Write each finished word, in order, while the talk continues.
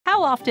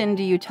How often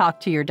do you talk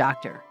to your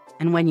doctor?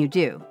 And when you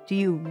do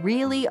you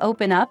really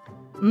open up?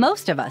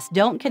 Most of us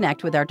don't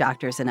connect with our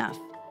doctors enough.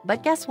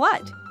 But guess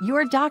what?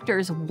 Your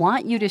doctors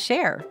want you to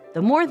share.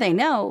 The more they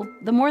know,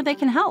 the more they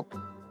can help.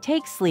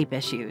 Take sleep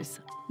issues.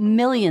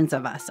 Millions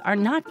of us are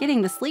not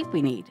getting the sleep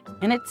we need,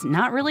 and it's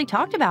not really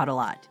talked about a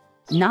lot.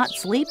 Not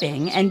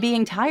sleeping and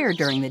being tired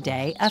during the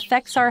day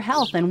affects our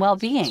health and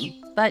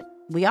well-being, but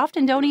we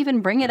often don't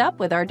even bring it up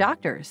with our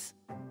doctors.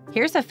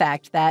 Here's a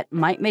fact that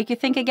might make you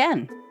think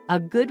again. A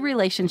good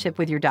relationship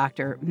with your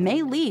doctor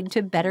may lead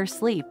to better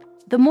sleep.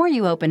 The more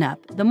you open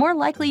up, the more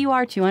likely you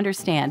are to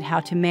understand how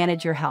to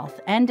manage your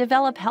health and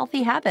develop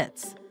healthy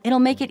habits. It'll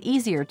make it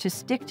easier to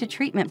stick to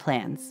treatment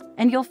plans,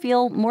 and you'll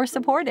feel more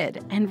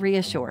supported and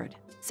reassured.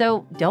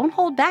 So don't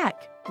hold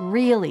back.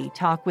 Really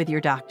talk with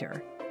your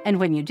doctor. And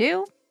when you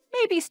do,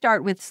 maybe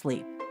start with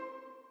sleep.